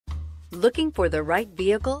Looking for the right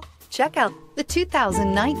vehicle? Check out the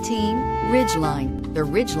 2019 Ridgeline. The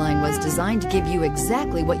Ridgeline was designed to give you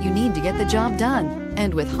exactly what you need to get the job done.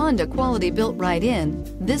 And with Honda quality built right in,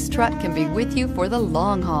 this truck can be with you for the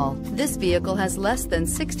long haul. This vehicle has less than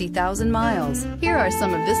 60,000 miles. Here are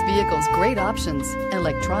some of this vehicle's great options: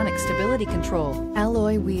 electronic stability control,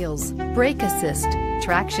 alloy wheels, brake assist,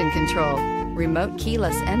 traction control, remote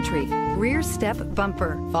keyless entry, rear step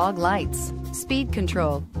bumper, fog lights, speed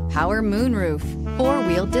control, power moonroof,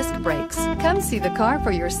 four-wheel disc brakes. Come see the car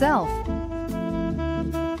for yourself.